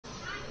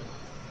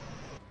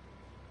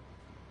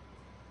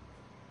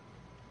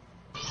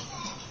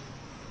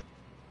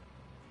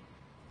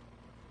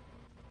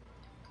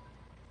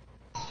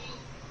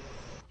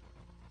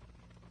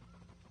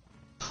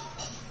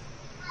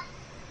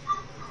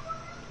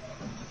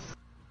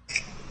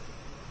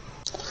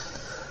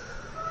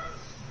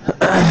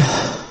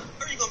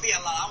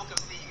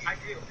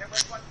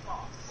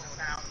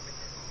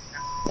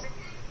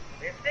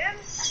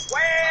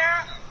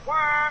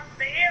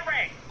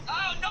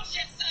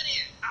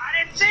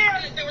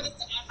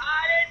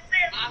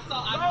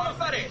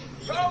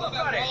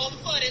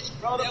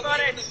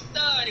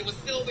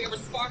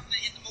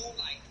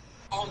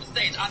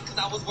because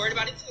I was worried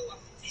about it too.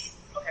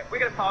 Okay, we're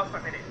gonna pause for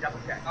a minute and double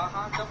check.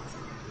 Double check.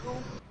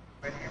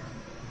 Right here.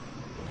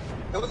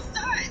 It was a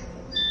stud.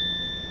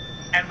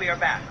 And we are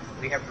back.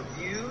 We have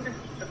reviewed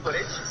the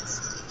footage,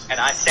 and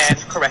I stand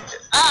corrected.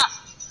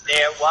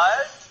 There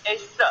was a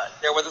stud.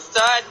 There was a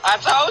stud. I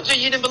told you,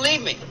 you didn't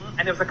believe me.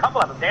 And there was a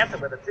couple of them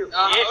dancing with it too.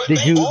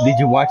 Did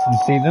you watch them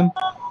see them?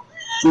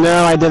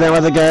 No, I didn't.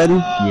 Was it good?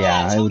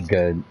 Yeah, it was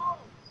good.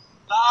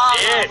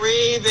 Lala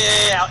Reed.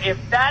 Now, if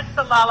that's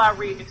the Lala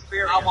Reed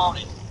experience, I want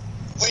it.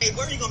 Wait,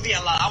 where are you gonna be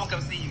at, Lala? I want to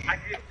come see you. I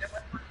do.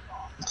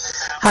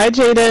 Hi,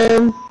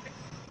 Jaden.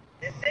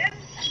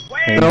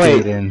 Hey, No,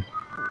 wait. Jaden.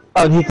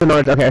 Oh, he's the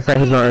Naruto. Okay, I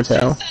forgot he's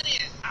Naruto.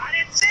 I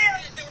didn't see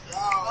it.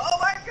 Oh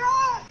my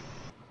god.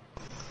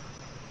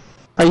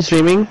 Are you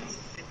streaming?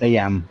 I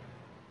am.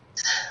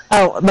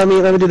 Oh, let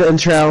me do the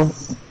intro.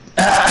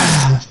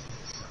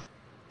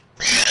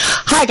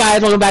 Hi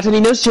guys, welcome back to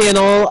Nino's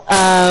channel.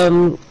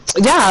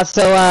 Yeah,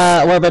 so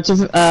we're a bunch of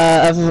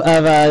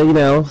you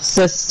know,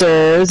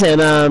 sisters,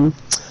 and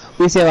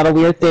we say a lot of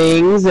weird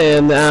things,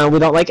 and we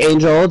don't like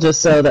Angel,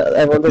 just so that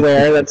everyone's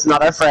aware. That's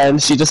not our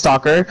friend. She's a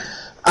stalker.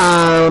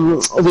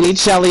 We need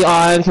Shelly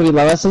on because we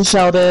love us some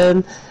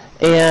Sheldon.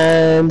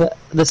 And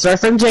this is our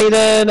friend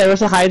Jaden. I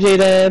wish a hi,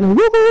 Jaden.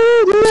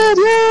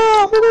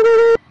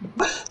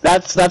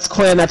 That's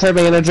Quinn. That's our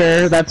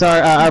manager. That's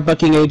our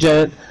booking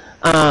agent,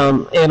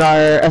 and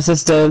our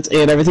assistant,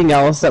 and everything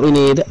else that we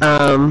need.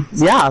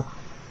 Yeah.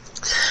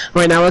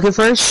 Right now, we're looking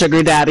for a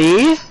sugar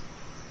daddy.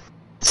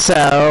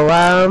 So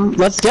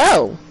let's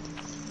go.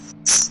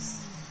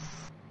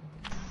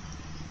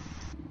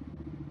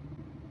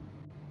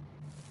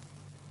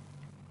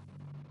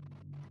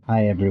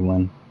 Hi,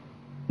 everyone.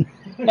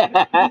 You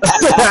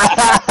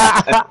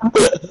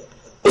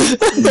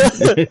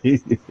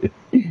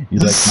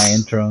like my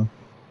intro?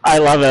 I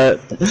love it.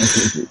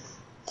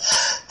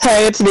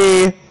 Hey, it's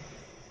me.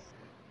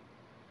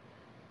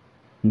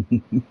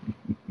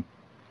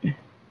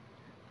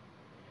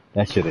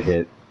 That should have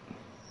hit.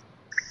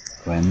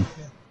 Glenn.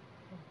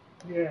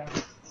 Yeah.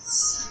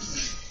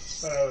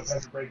 But I would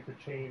have to break the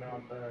chain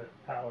on the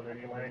pallet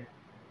anyway.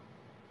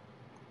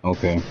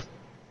 Okay.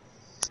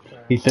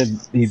 He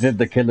said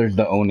the killer's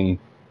the Oni.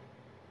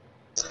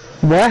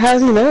 What? How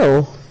does he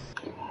know?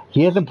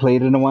 He hasn't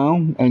played in a while,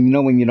 and you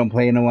know when you don't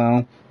play in a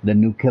while, the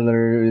new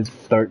killers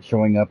start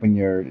showing up, and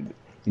you're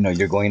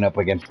going up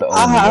against the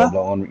Oni. The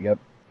Oni. Yep.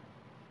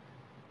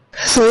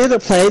 So he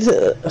hasn't played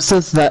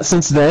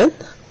since then?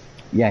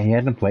 Yeah, he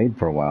hasn't played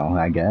for a while,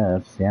 I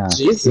guess. Yeah.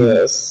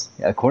 Jesus.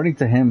 According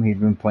to him, he's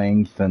been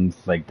playing since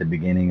like the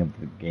beginning of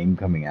the game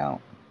coming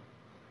out,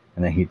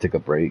 and then he took a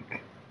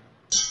break.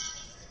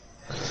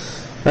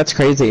 That's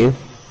crazy.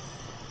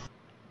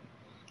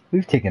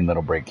 We've taken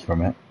little breaks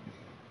from it.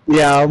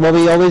 Yeah, well,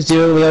 we always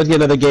do. We always get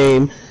another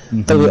game,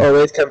 but we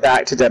always come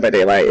back to Dead by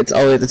Daylight. It's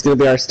going to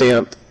be our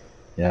stamp.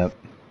 Yep.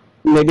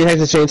 Maybe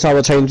Texas Chainsaw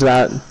will change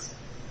that.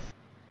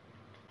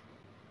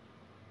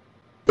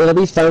 It'll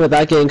be fun with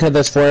that game because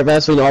there's 4 of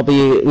us. We can all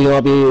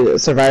be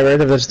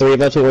survivors. If there's 3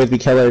 of us, we'll always be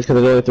killers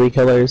because there's only 3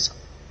 killers.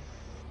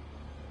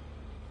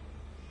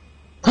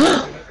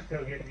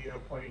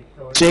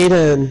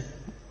 Jaden,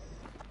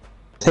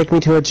 take me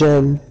to a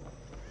gym.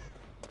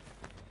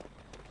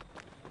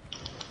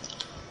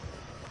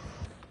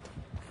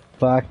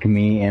 Fuck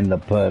me in the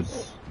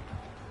puss.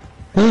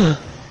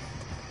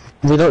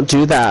 We don't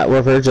do that.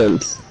 We're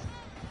virgins.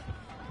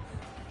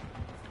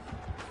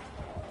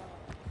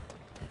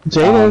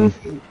 Jaden.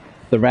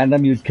 The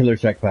random use killer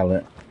check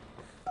palette.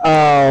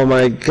 Oh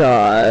my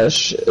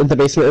gosh. Is the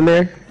basement in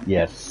there?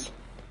 Yes.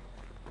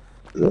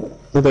 Is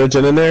there a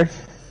gym in there?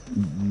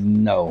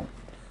 No.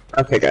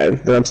 Okay, good.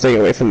 Then I'm staying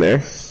away from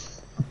there.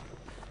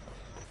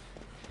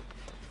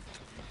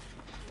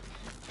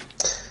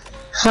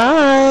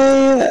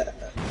 Hi!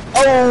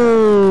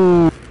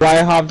 Oh!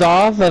 I hopped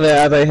off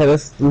as I hit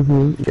us.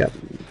 Yep.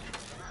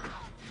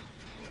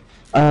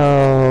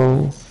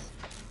 Oh.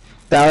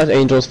 That was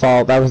Angel's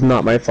fault. That was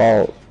not my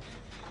fault.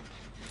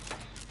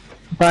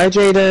 Bye,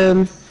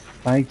 Jaden.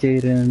 Bye,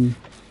 Jaden.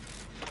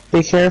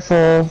 Be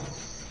careful.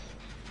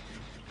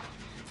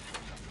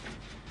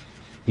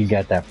 He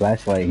got that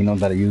flashlight. He knows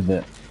how to use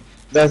it.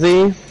 Does he?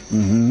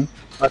 Mm-hmm.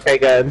 Okay,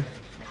 good.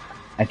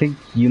 I think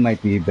you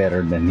might be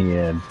better than he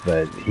is,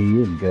 but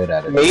he is good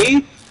at it. Me?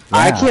 Yeah.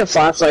 I can't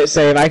flashlight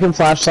save. I can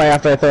flashlight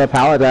after I throw a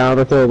pallet down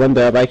or through a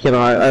window, but I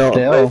cannot. I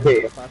don't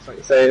think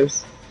flashlight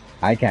saves.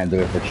 I can't do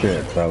it for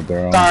shit, so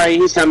girl. Sorry,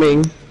 he's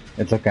coming.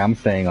 It's okay, I'm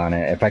staying on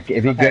it.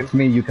 If he gets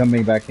me, you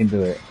coming back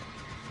into it.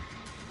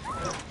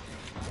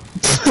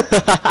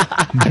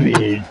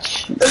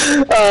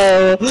 Bitch.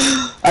 Oh,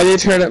 I need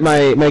to turn up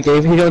my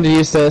game. He's going to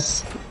use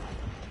this.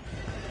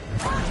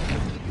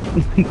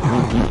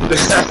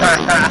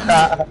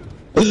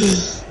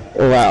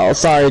 Wow,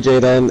 sorry,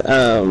 Jaden.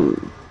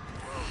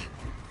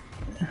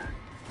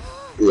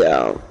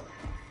 Yeah.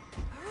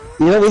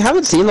 You know, we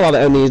haven't seen a lot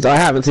of Onis. I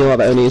haven't seen a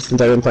lot of Onis since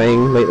I've been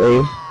playing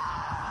lately.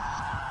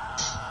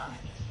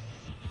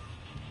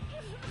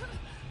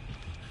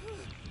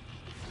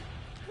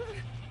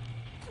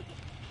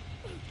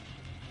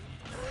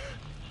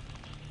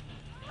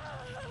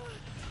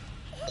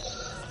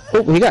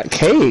 Oh, we got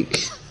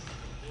cake.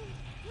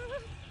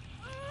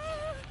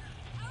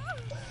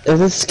 Is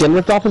his skin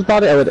ripped off his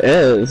body? Oh, it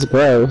is.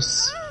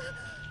 Gross.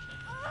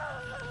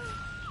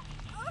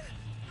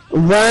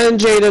 Run,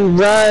 Jaden,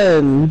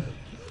 run!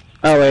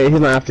 Oh wait, he's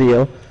not after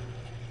you.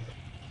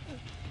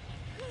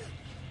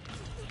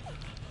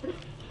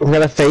 We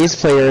got a phase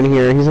player in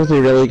here. He's supposed to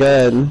be really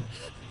good.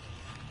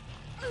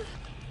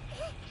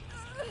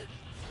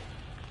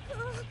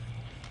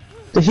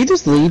 Did he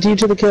just lead you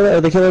to the killer,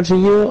 or the killer to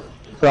you?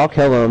 Or I'll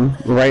kill him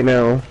right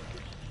now.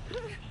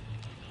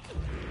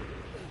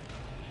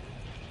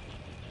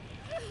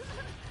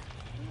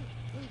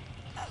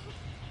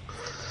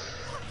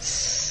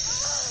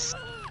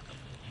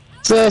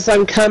 Sis,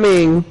 I'm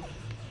coming.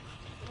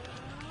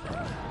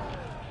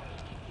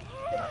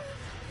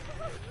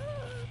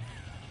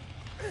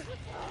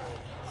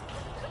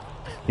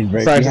 He's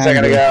right Sorry, sis, I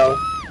gotta go.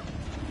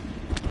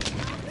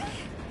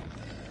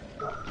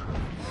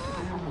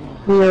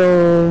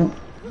 No.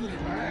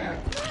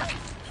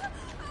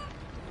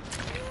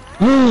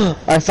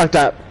 I fucked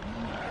up.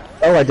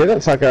 Oh, I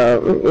didn't fuck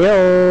up.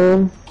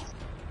 Yo.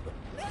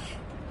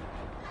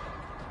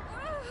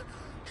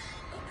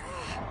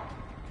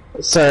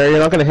 Sir, you're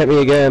not gonna hit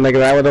me again. Like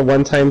that was a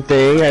one-time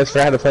thing. I just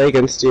forgot how to play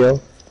against you.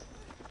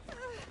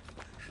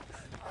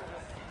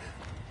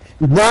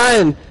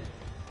 Run!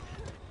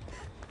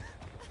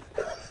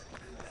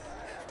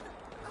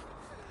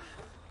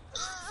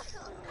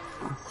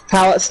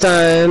 Pallet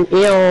stun.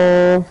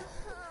 Ew.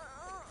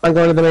 I'm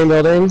going to the main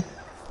building.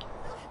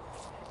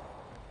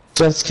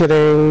 Just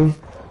kidding.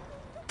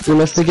 You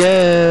missed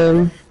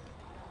again.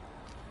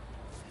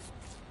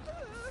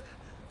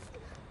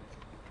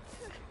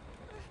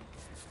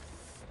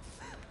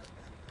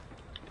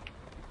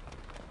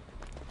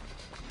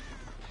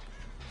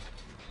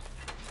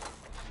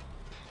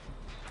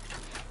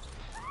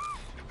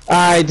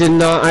 I did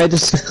not. I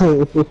just.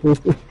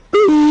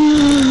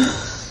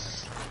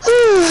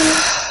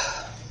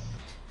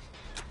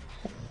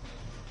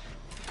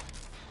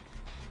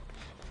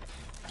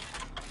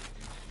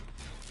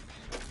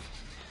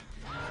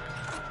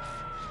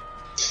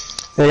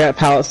 They got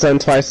pallet stun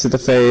twice to the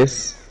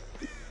face.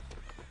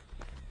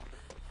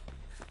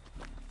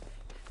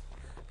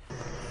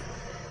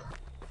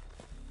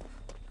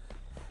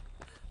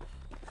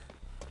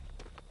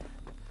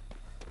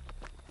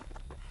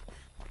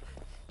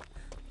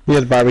 You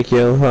had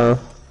barbecue, huh?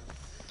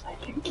 I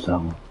think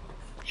so.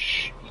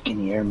 Shh, you can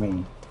hear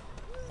me.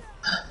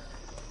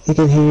 You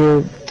can hear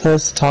your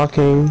puss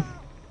talking.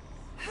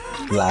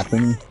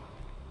 Laughing.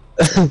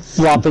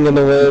 Flopping in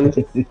the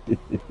wind.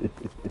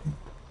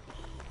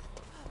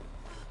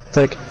 It's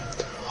like...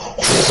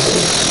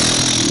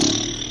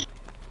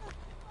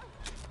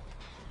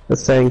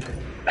 It's saying...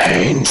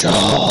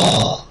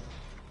 Angel!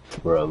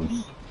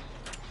 Gross.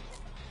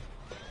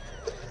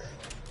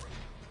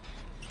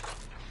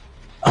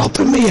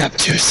 Open me up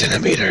 2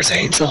 centimeters,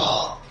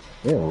 Angel!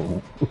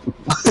 Ew.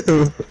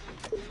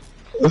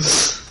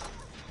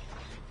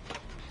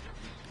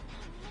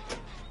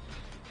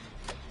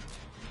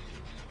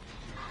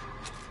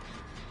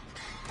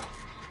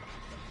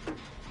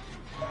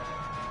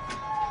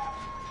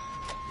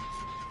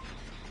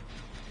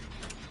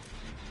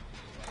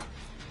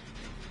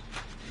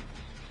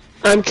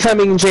 I'm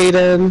coming,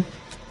 Jaden.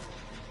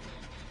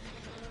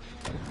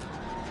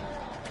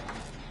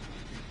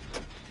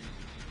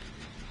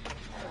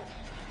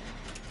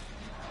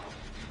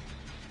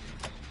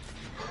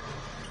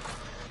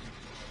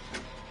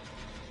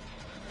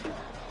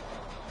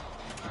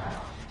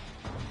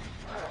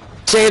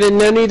 Jaden,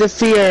 no need to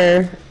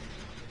fear.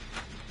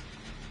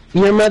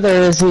 Your mother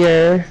is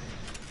here.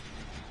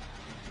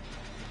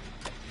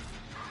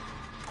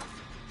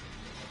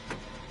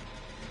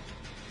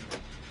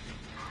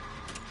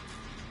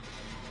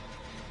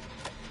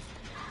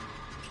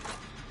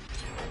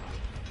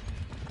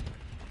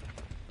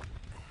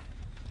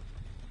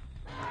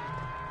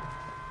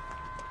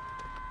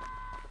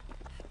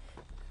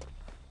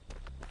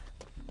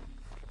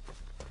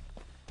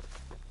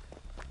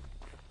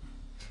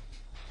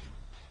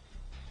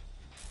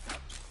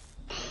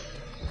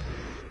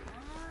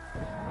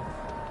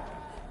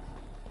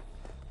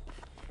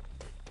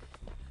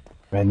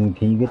 Brandon,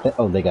 can you get that?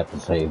 Oh, they got the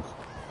save.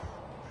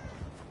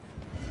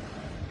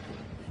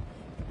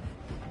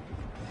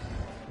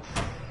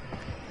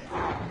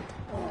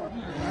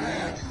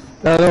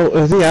 Oh,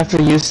 is he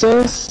after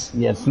Eustace?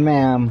 Yes,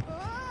 ma'am.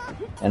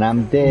 And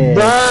I'm dead.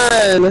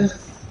 Run!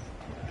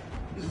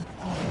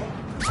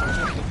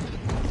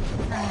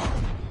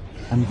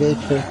 I'm dead,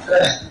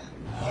 sir.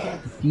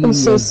 I'm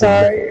so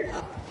sorry.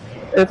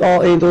 It's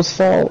all Angel's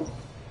fault.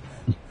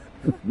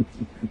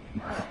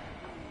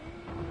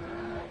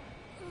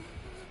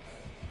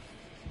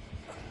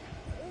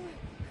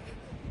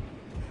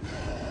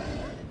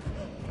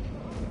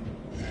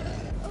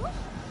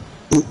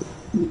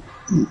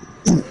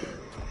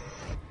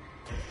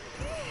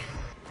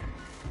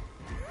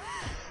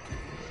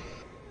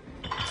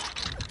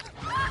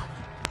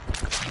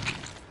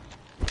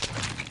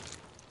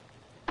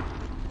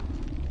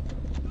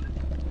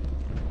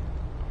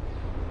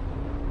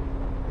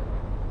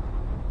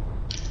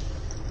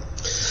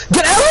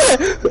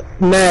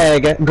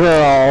 Meg,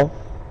 girl.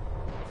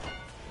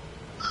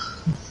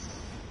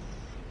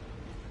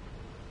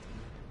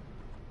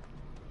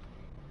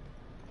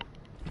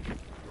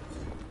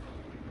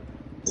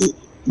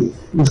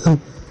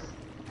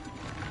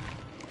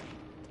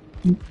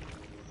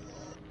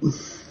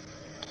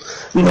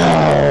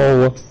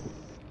 No.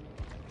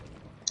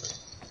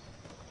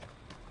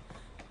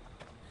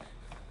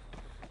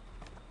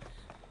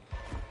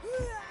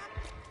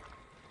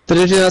 Did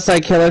you do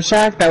outside Killer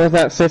Shack? That was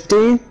at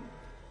 50.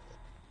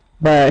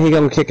 But he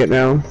gonna kick it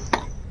now.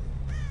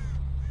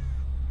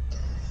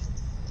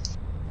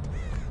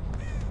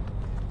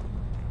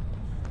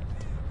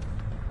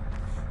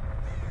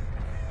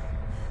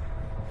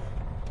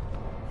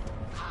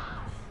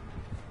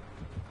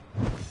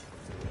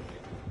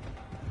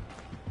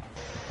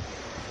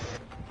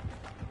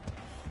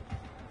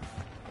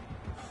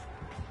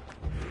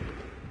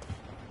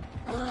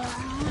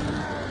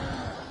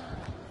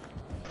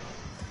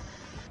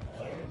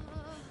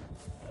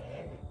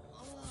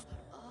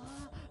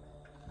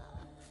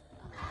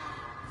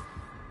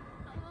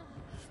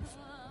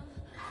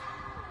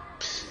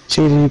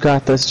 Jaden, you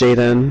got this,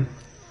 Jaden.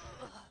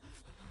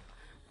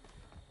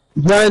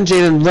 Run,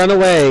 Jaden, run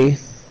away!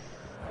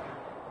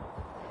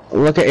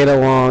 Look at Ada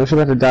Wong, she's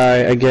about to die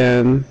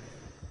again.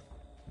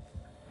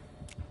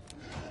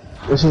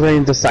 This is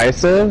being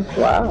decisive?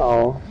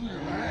 Wow.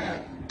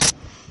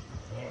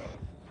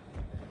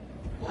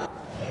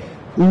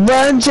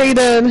 Run,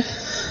 Jaden!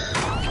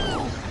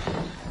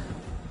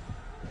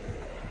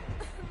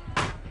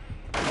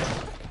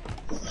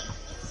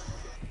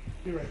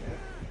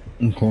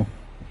 Okay.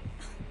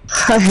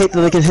 I hate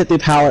that they can hit through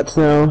pallets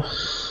now.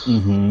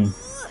 Mm-hmm.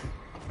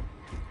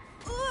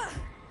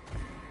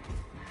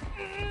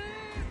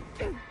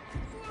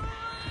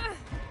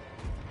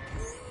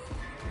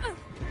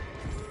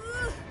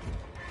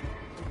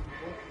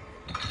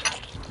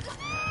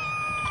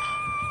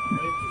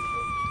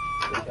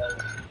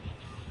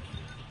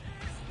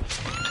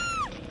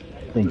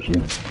 Thank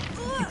you.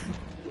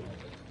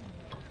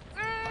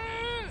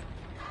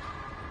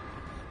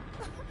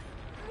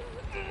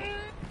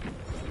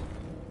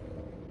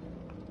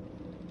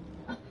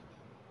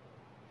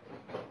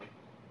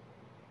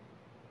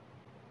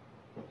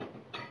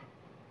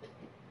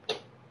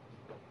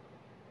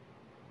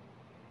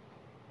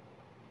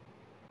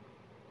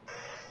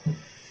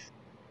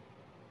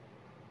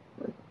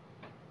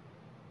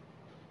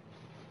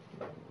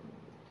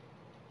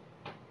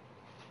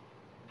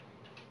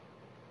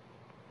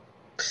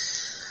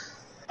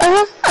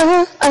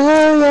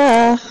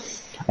 Yeah.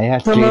 I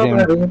asked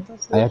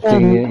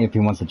Jaden if he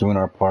wants to join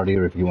our party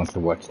or if he wants to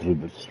watch through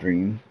the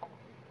stream.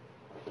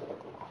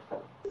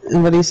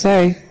 And what do you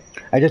say?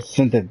 I just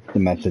sent the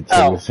message,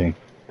 so we'll see.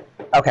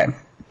 Okay.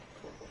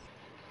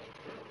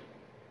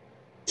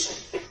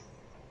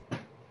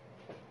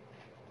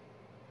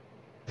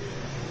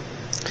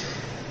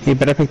 You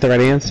better pick the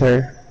right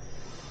answer.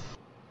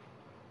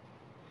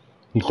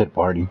 He said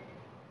party.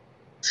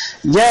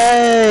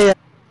 Yay!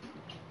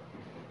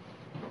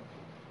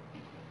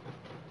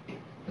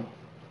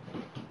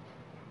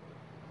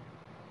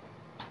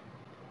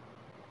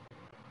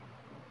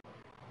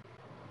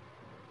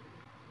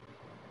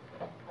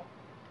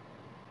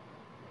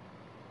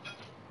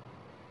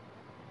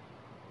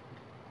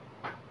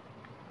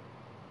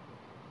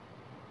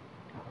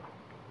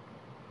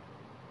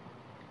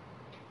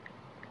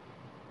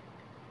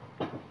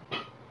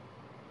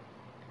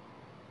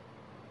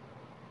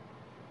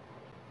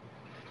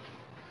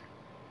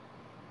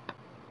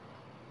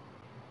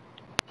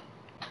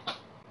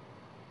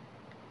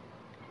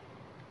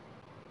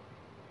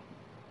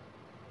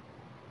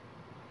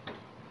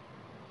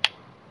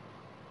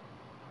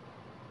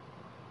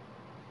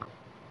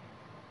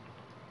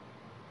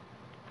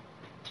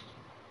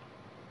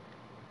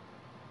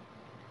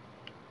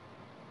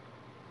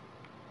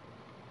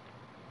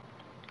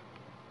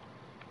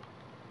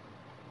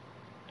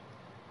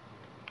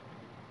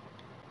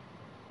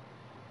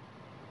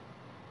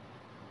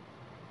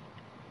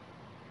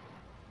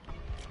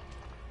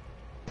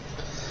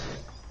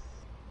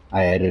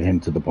 I added him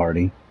to the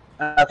party.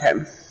 Okay.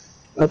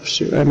 Oh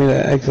shoot, I made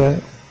an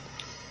exit.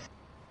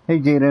 Hey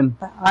Jaden.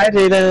 Hi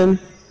Jaden.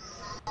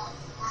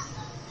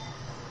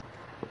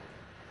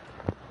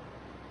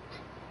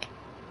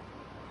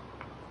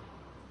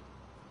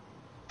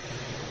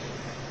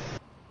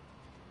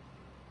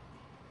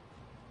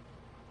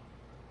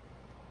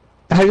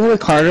 Have you been with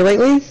Carter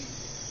lately?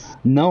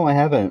 No, I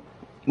haven't.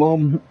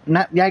 Well,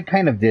 not. Yeah, I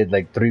kind of did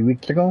like 3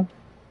 weeks ago.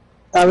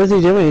 How was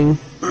he doing?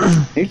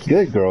 He's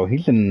good, girl.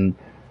 He's in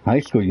high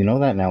school. You know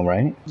that now,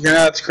 right? Yeah,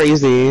 that's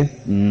crazy.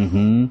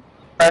 Mm-hmm.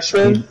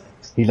 Freshman?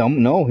 He's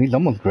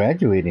almost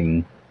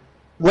graduating.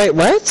 Wait,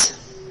 what?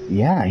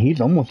 Yeah,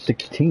 he's almost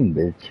 16,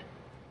 bitch.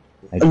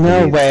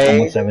 No way.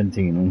 Almost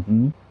 17.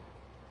 Mm-hmm.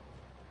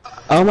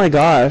 Oh my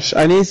gosh,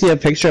 I need to see a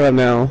picture of him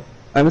now.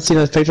 I haven't seen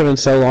a picture of him in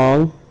so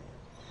long.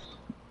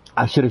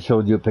 I should have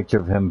showed you a picture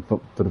of him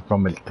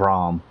from his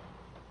prom.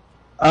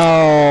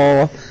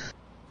 Oh.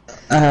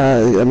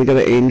 Let me go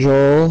to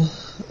Angel.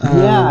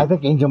 Yeah, I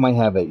think Angel might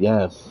have it,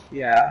 yes.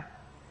 Yeah.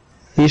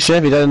 He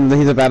should. He doesn't.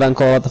 He's a bad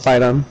uncle. I'll have to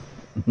fight him.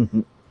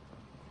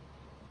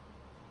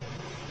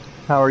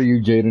 How are you,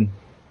 Jaden?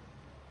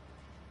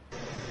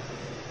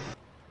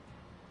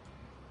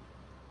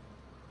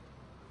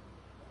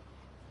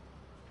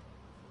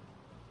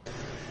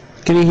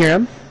 Can you hear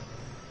him?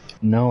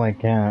 No, I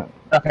can't.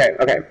 Okay.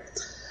 Okay.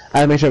 I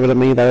had to make sure it wasn't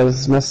me that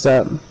was messed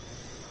up.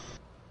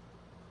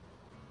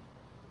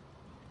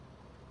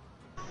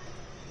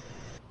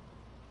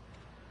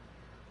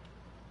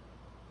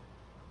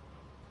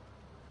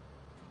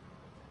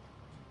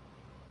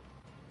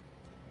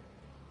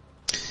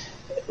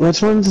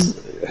 Which one's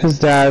his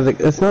dad?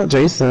 It's not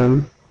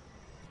Jason.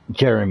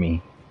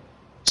 Jeremy.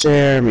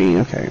 Jeremy.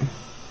 Okay.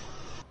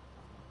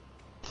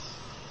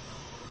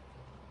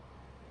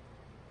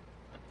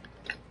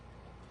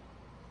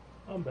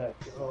 I'm back,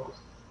 y'all.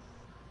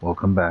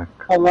 Welcome back.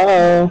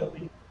 Hello.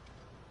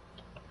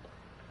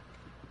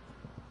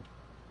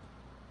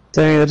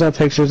 Dang, there's no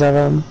pictures of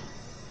him.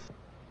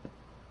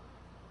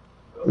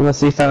 Unless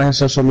he found his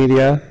social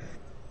media.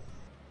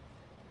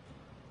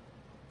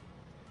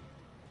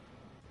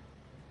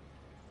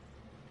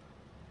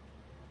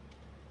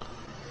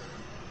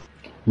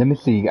 Let me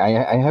see.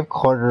 I have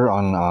Carter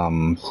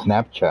on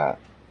Snapchat.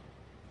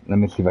 Let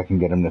me see if I can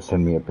get him to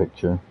send me a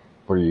picture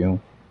for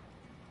you.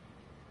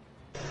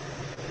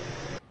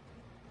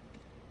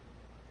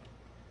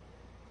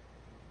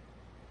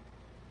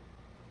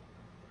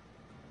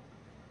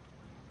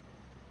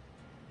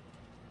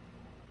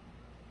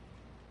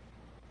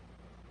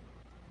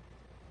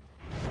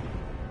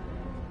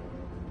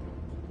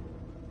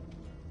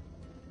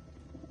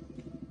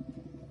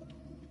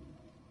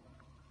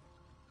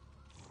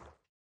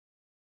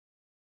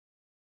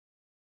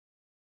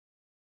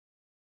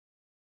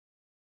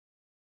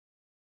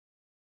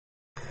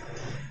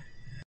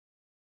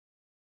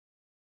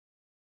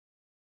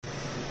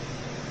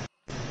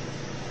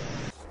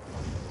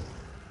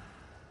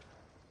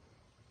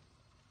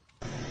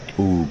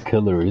 Ooh,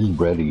 Killer is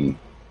ready.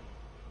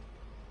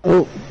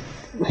 Oh,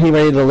 he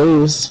ready to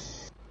lose.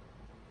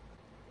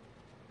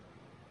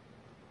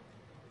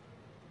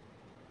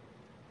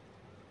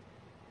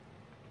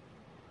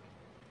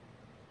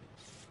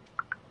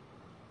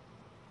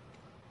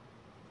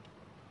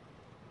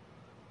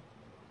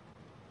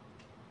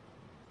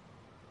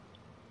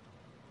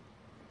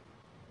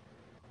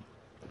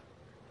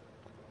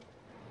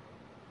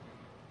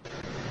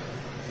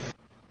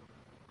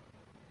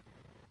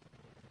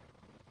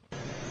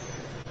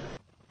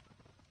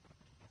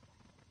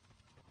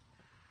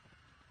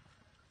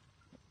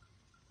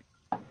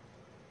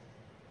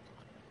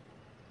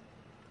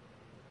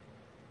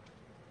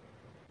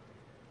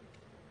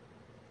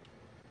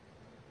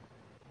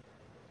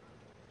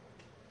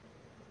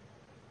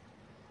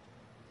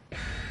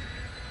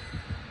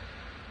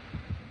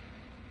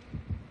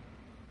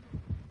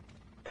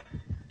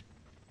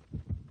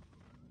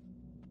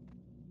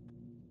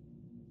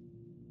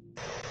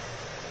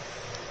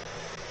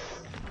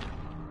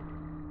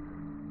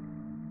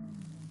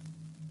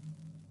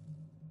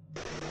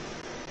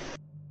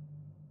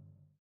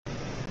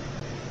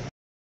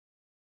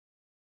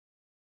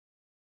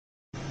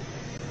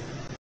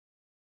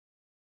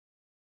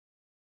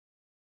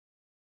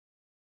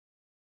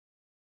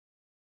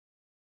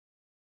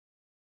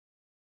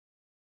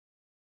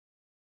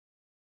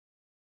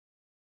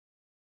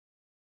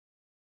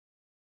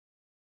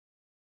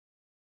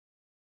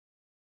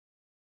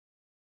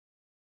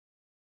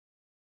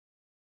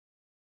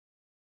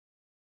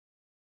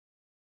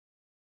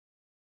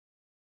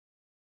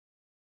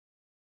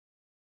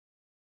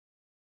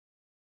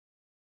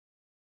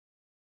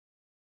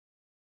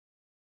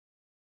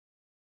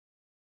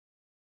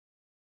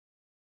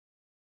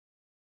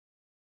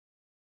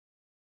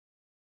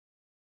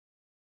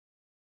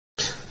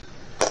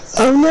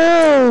 Oh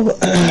no!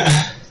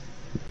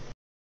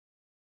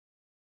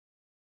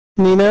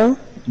 Nino?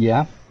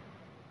 Yeah?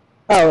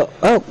 Oh,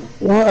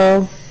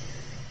 uh-oh.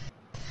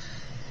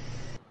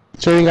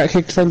 Jordan got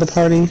kicked from the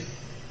party.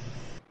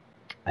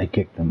 I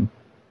kicked him.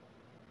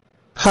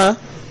 Huh?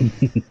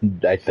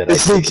 I said I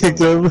He kicked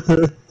him.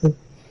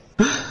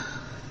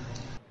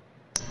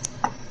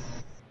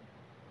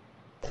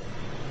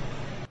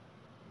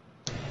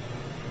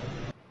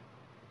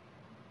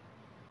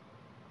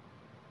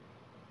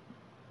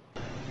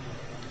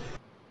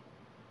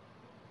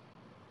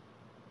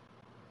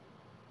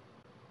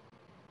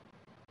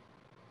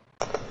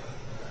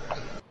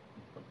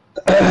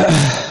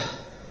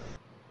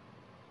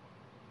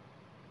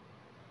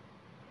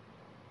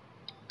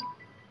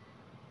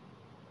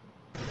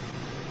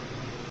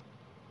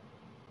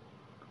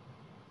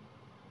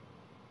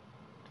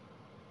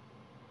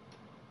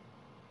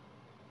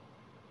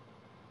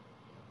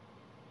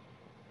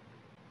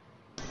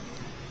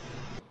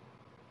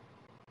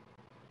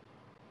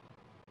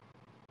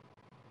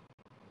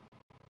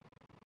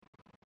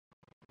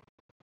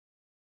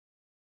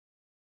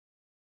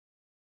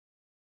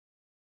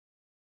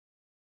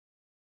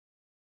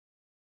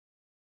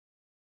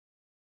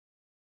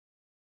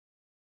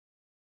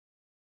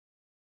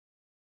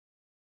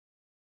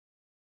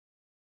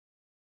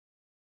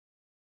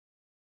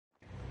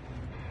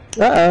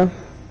 Uh-oh.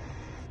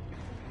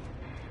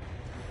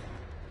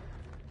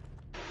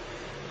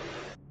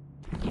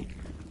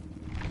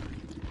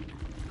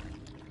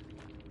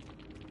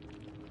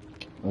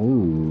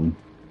 Ooh.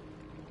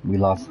 We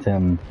lost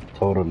him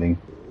totally.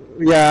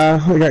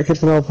 Yeah, we got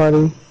kicked from the whole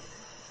party.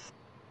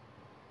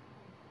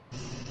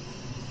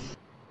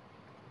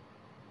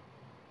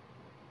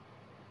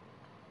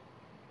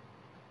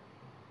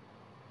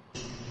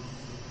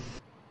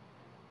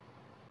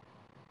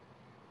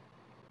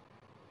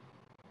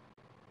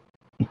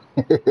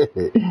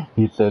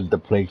 He said the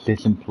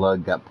PlayStation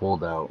plug got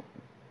pulled out.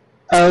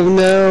 Oh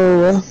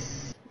no.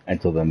 I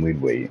told them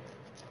we'd wait.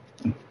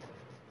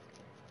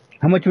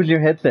 How much was your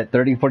headset?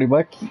 30, 40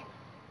 bucks?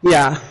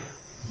 Yeah.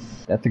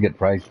 That's a good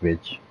price,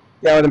 bitch.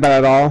 Yeah, wasn't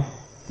bad at all.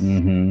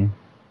 Mm-hmm.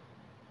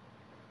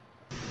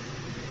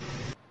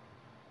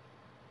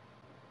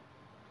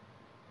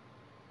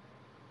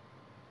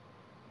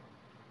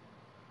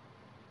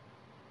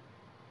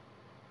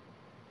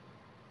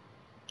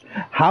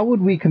 How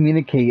would we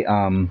communicate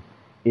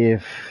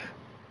if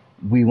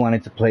we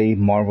wanted to play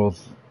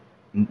Marvel's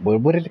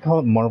what is it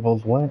called?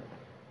 Marvel's what?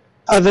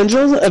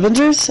 Avengers?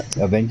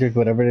 Avengers,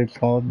 whatever it's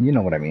called. You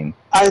know what I mean.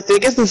 I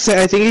think it's the same.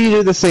 I think you do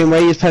it the same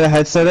way. You just put a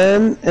headset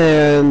in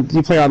and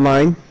you play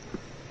online.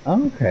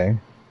 Oh, okay.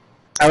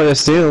 I would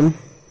assume.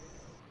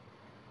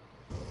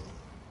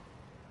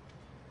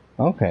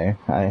 Okay.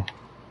 Hi,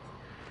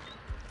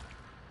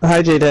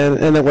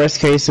 Jaden. In the worst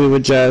case, we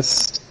would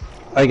just,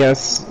 I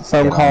guess,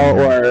 phone call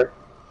or,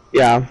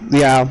 yeah.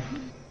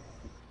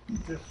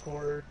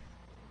 Discord.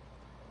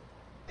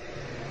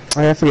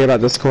 I forget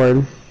about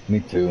Discord. Me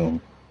too.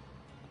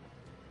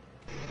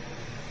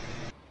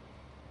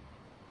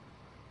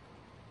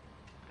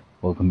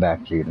 Welcome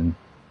back, Jaden.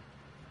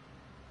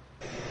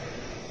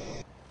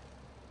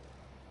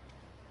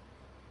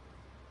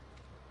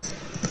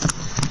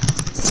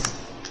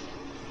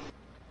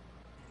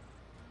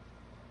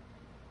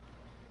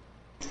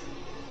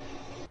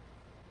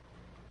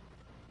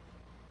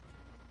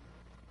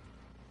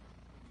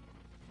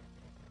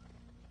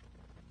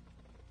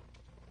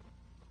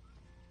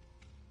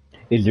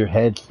 Is your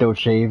head still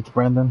shaved,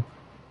 Brendan?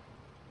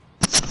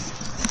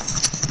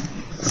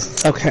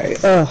 Okay,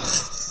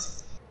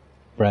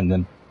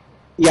 Brendan,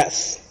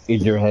 yes.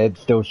 is your head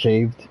still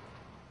shaved?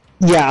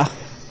 Yeah.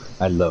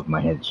 I love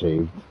my head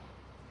shaved.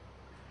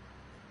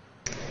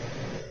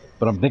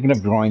 But I'm thinking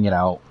of growing it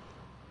out.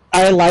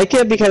 I like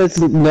it because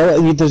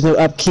there's no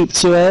upkeep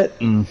to it.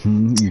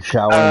 Mm-hmm. You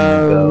shower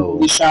and you go.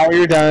 You shower,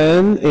 you're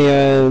done,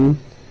 and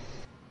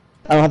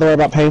I don't have to worry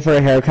about paying for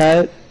a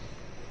haircut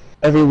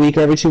every week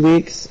or every 2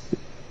 weeks.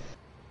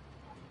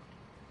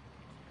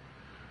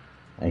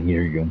 I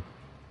hear you.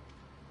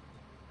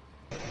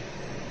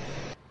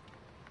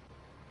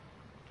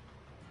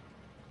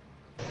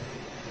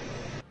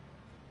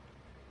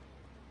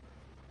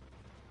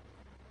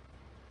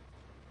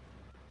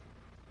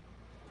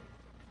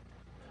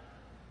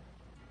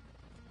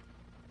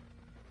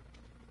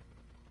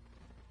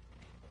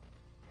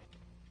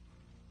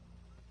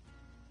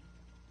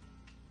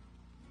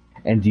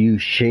 And do you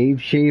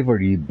shave, or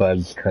do you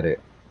buzz cut it?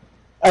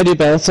 I do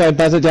both, so I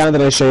buzz it down,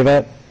 then I shave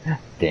it.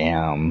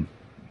 Damn.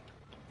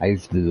 I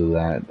used to do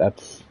that.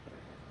 That's...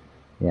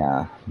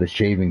 Yeah, the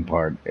shaving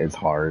part is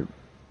hard.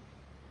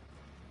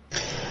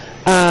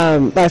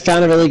 I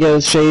found a really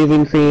good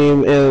shaving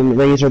cream and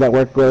razor that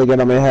work really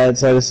good on my head,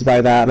 so I just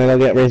buy that, and I don't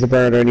get razor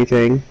burn or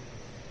anything.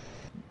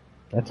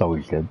 That's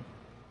always good.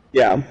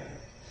 Yeah.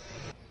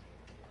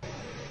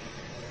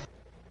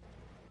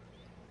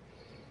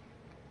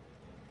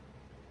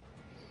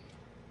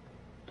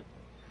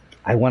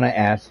 I want to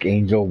ask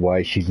Angel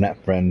why she's not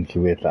friends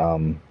with,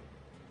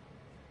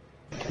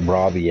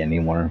 Robbie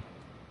anymore.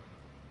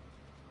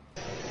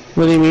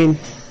 What do you mean?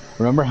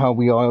 Remember how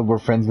we all were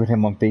friends with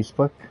him on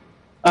Facebook?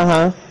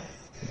 Uh-huh.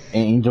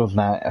 Angel's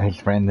not his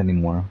friend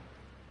anymore.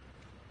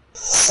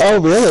 Oh,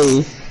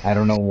 really? I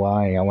don't know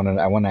why. I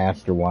wanna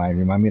ask her why.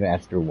 Remind me to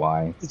ask her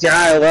why. Yeah,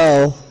 I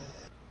will.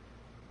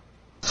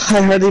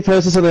 I heard he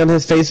posted something on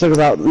his Facebook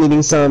about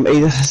needing some,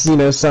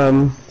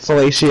 some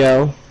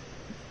fellatio.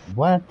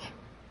 What?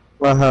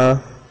 Uh-huh.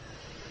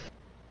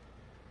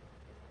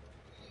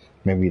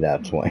 Maybe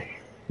that's why.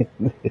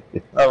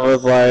 I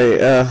was like,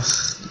 ugh,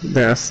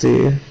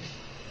 nasty.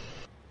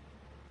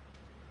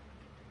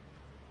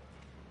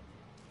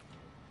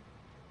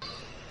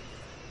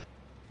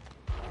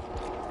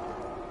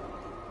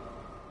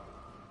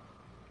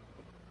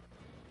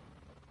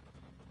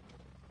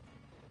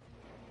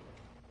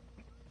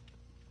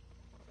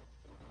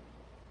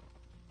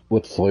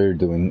 What's Sawyer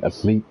doing?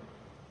 Asleep?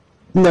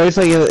 No, he's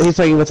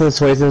playing with his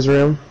toys in his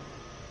room.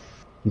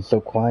 He's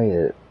so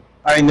quiet.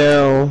 I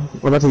know.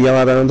 I'm about to yell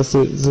at him just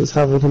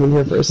have him come in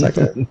here for a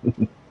second.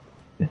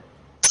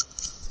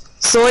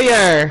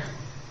 Sawyer!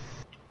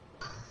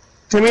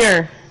 Come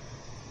here.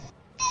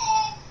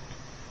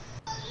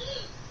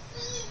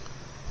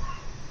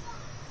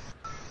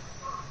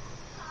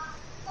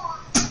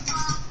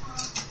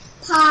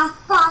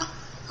 Papa.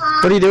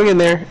 What are you doing in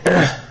there?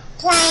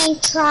 Playing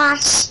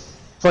trash.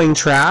 Playing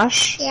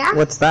trash? Yeah.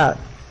 What's that?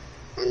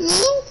 It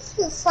means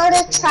for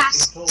the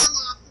trash.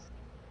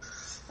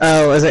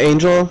 Oh, is it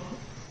Angel?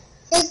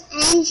 It's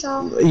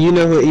Angel. You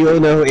know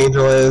who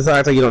Angel is.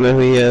 I think you don't know who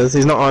he is.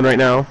 He's not on right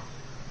now.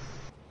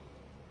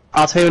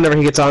 I'll tell you whenever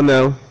he gets on,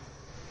 though.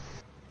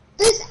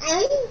 It's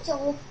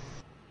Angel.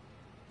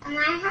 And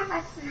I have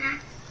a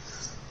snack.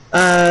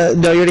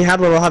 No, you already had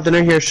one. We'll have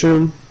dinner here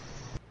soon.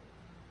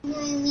 No,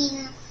 I mean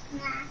a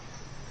snack.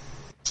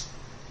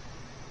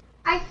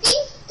 I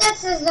think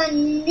this is a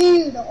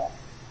noodle.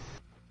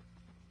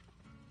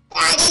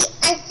 Daddy,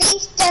 I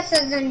think this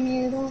is a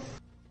noodle.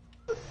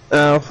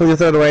 Oh, will you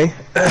throw it away?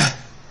 I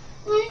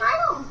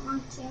don't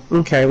want to.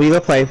 Okay, we go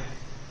play.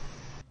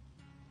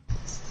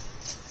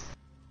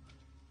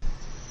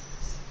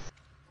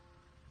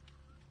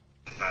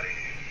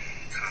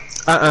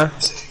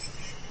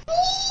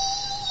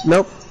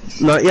 Nope,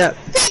 not yet.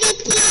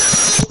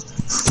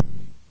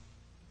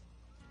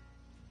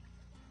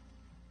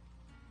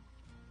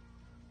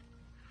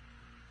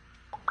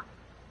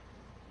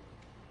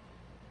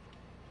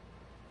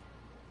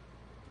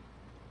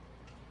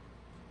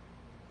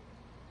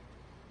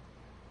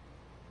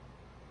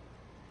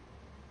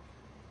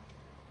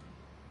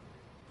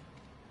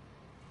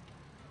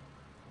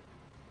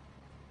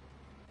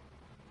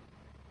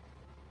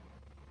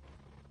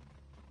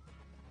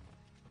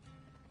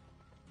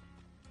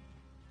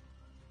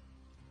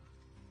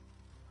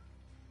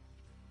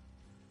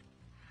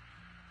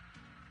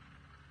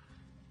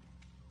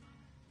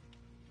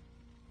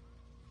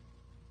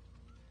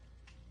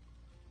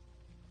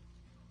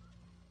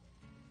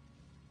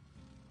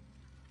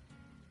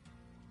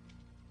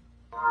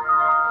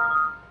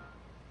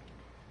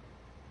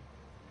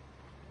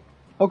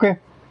 Okay.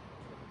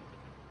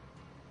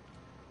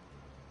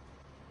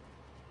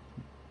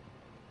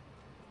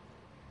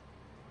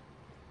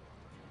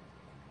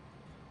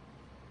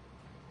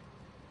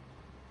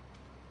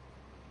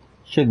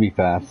 Should be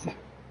fast.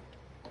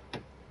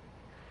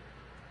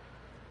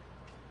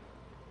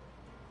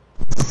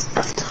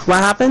 What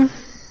happened?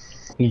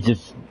 He's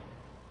just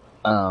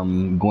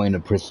going to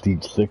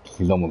Prestige 6.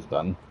 He's almost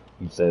done.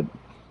 He said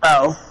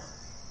Oh.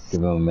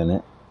 give him a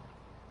minute.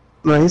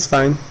 No, he's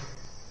fine.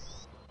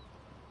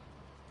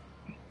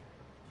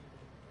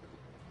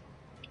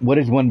 What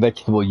is one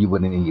vegetable you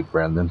wouldn't eat,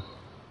 Brandon?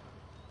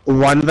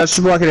 One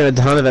vegetable, I can eat a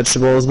ton of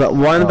vegetables, but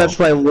one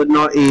vegetable I would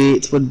not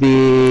eat would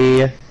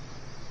be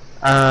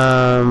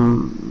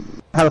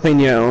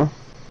jalapeno.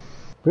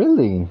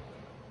 Really?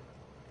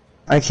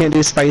 I can't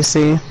do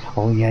spicy.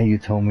 Oh yeah, you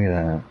told me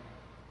that.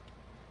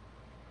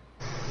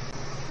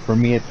 For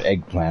me, it's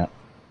eggplant.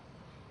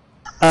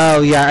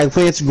 Oh yeah, I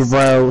think it's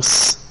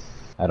gross.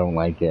 I don't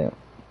like it.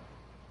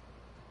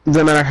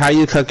 No matter how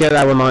you cook it,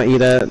 I will not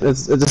eat it.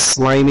 It's just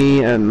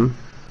slimy and...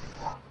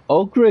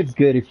 Okra is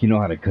good if you know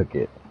how to cook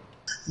it.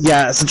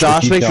 Yeah, so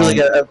Josh makes really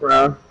good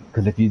okra.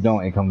 Because if you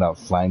don't, it comes out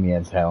slimy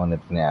as hell and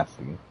it's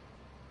nasty.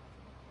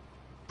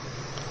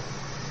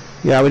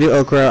 Yeah, we do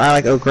okra. I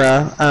like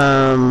okra.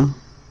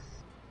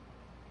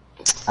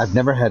 I've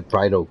never had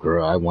fried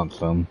okra. I want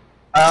some.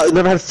 You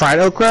never had fried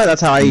okra?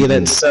 That's how I eat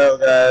it. It's so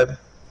good.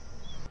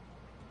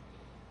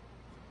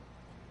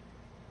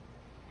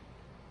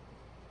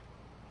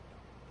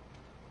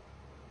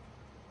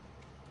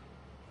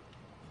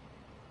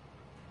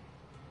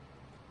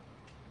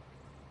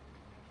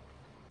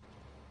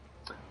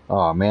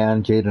 Oh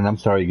man, Jaden, I'm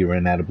sorry you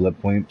ran out of blood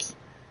points.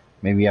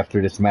 Maybe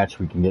after this match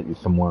we can get you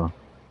some more.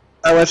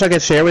 I wish I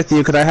could share with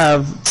you. Could I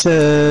have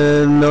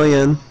 10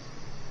 million?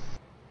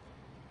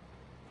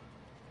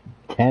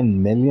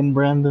 10 million,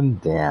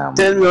 Brandon? Damn.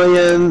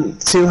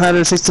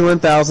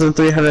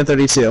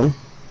 10,261,332.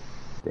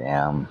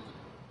 Damn.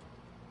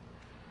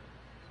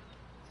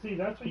 See,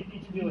 that's what you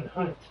need to do in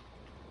Hunt.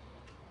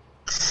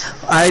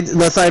 I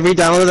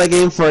re-downloaded that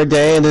game for a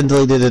day and then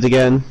deleted it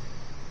again.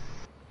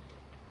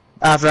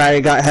 After I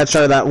got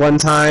headshot that one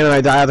time and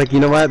I died, I was like, you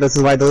know what? This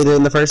is why I deleted it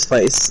in the first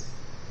place.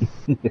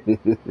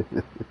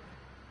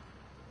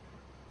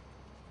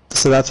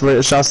 So that's where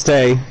it shall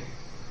stay.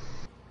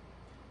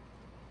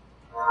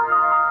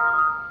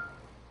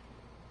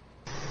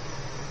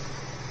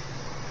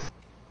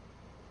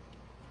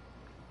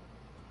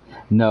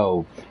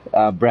 No.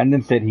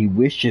 Brandon said he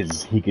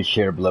wishes he could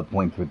share blood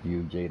points with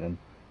you, Jaden.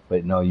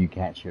 But no, you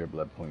can't share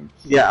blood points.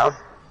 Yeah.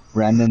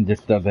 Brandon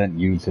just doesn't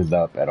use his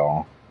up at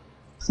all.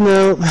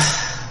 No.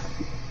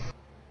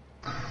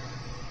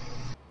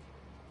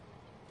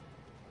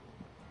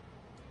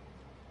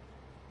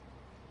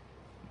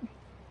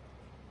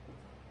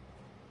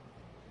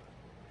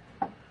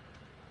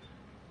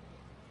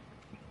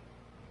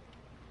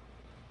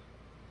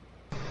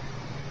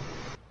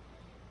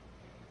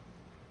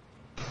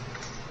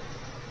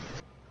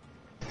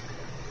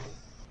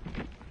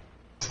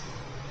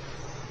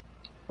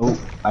 Oh,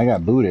 I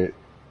got booted.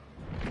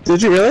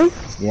 Did you really?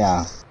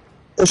 Yeah.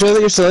 It shows that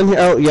you're still in here.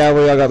 Oh, yeah,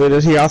 we all got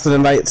booted. He also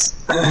invites.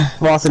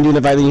 Well, Austin, do you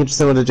invite you just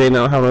send one to Jay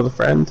now? Have another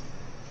friend.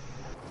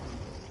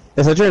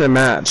 It said you're in a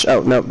match.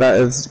 Oh, nope, that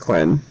is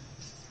Quinn.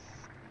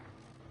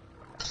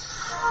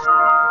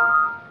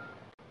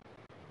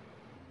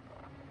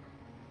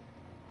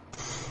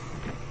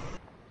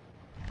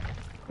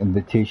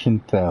 Invitation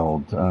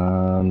failed.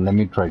 Let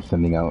me try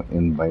sending out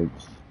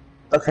invites.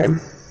 Okay.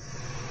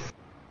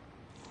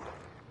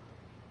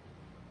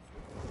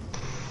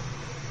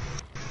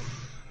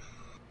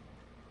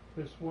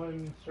 This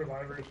one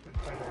survivor's been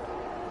trying to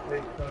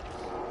break hooks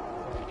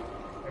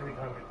every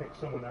time I pick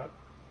someone up.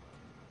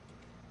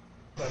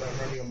 But I'm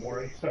running a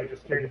mooring, so I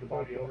just carry the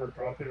body over,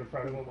 drop it in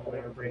front of them while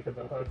they were breaking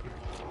the hook,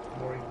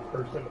 mooring the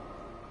person.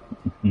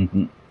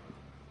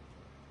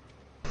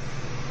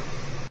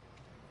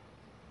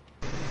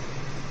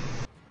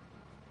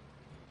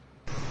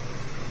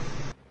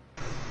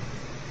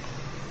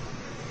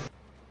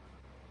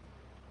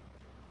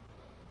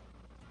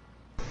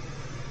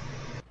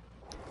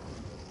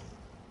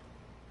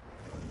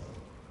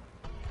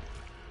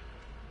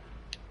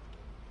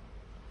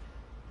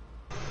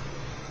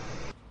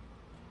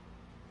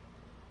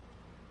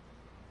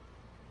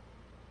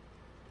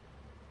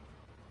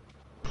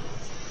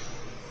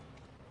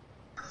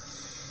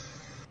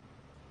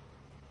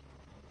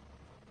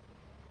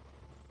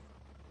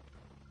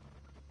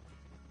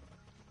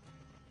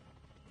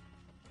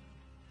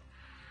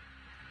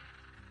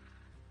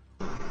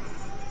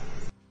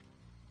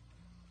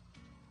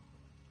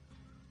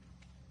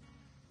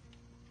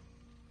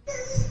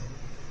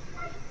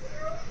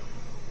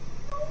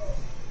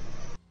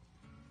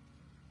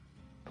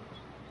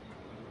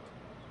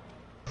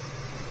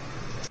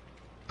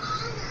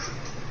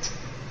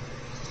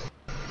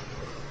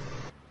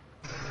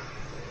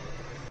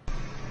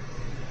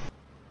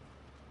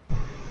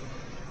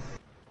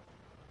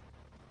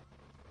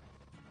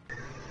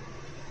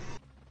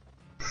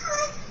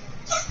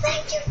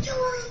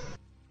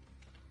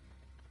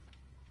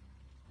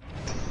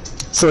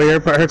 So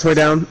your part hurts way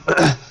down.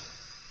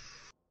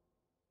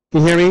 You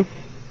hear me?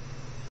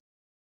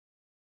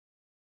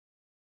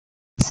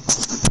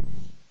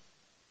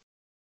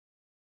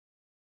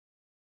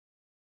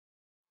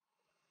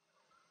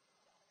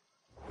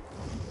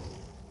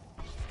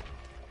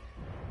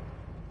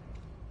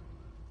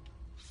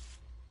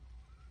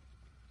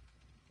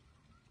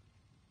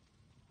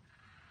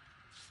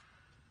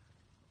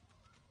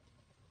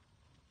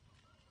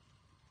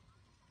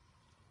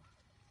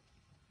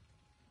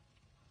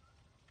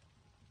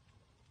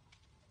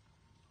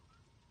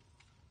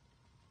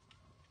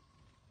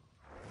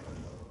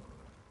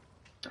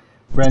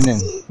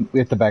 Brendan, we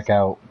have to back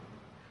out.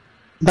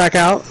 Back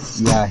out?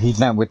 Yeah, he's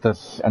not with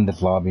us in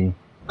this lobby.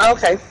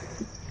 Okay.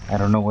 I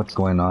don't know what's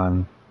going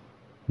on.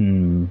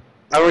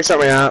 I'll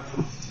restart my app.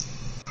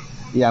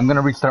 Yeah, I'm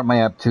gonna restart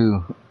my app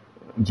too,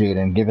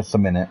 Jaden. Give us a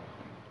minute.